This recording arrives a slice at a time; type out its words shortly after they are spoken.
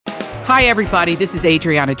Hi, everybody. This is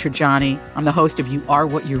Adriana Trajani. I'm the host of You Are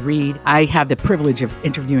What You Read. I have the privilege of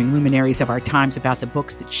interviewing luminaries of our times about the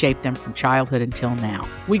books that shaped them from childhood until now.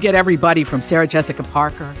 We get everybody from Sarah Jessica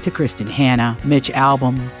Parker to Kristen Hanna, Mitch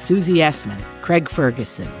Albom, Susie Essman, Craig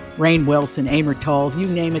Ferguson, Rainn Wilson, Amor Tolls, you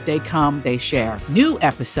name it, they come, they share. New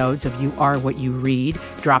episodes of You Are What You Read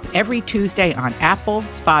drop every Tuesday on Apple,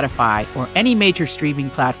 Spotify, or any major streaming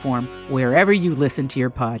platform wherever you listen to your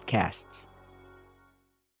podcasts.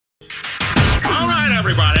 All right,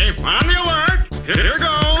 everybody, on the alert. Here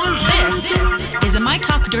goes. This is a My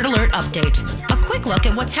Talk Dirt Alert update. A quick look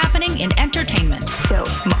at what's happening in entertainment. So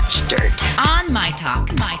much dirt. On My Talk.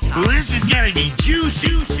 Well, this is going to be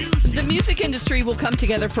juicy. The music industry will come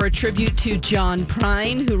together for a tribute to John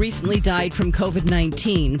Prine, who recently died from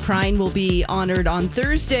COVID-19. Prine will be honored on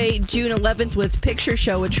Thursday, June 11th, with Picture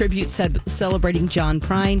Show, a tribute celebrating John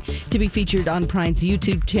Prine, to be featured on Prine's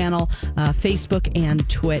YouTube channel, Facebook, and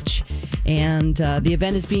Twitch. And the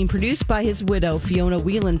event is being produced by his widow, Fiona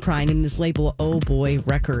Whelan Prine, and his label Oh Boy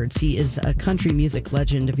Records. He is a country music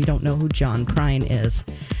legend, if you don't know who John Prine is.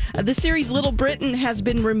 The series Little Britain has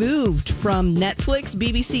been removed from Netflix,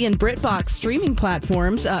 BBC, and BritBox streaming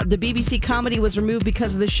platforms. The BBC comedy was removed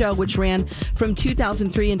because of the show, which ran from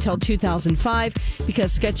 2003 until 2005,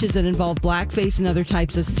 because sketches that involve blackface and other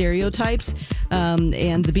types of stereotypes.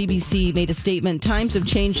 And the BBC made a statement, times have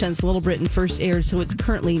changed since Little Britain first aired, so it's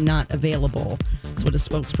currently not available. That's what a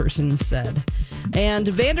spokesperson said. And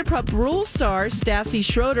Vanderpump Rules stars Stassi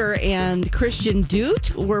Schroeder and Christian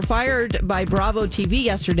Dute were fired by Bravo TV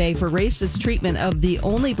yesterday for racist treatment of the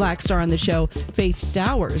only black star on the show, Faith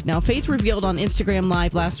Stowers. Now, Faith revealed on Instagram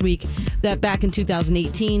Live last week that back in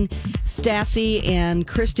 2018, Stassi and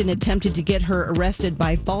Kristen attempted to get her arrested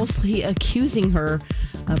by falsely accusing her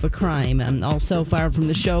of a crime. And also fired from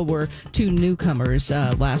the show were two newcomers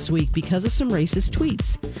last week because of some racist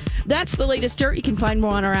tweets. That's the latest dirt. You can find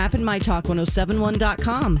more on our app and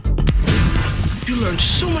mytalk1071.com. You learned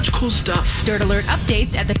so much cool stuff. Dirt Alert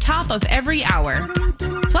updates at the top of every hour.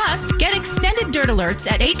 Plus, get extended Dirt Alerts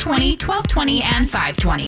at 8:20, 12:20, and 5:20.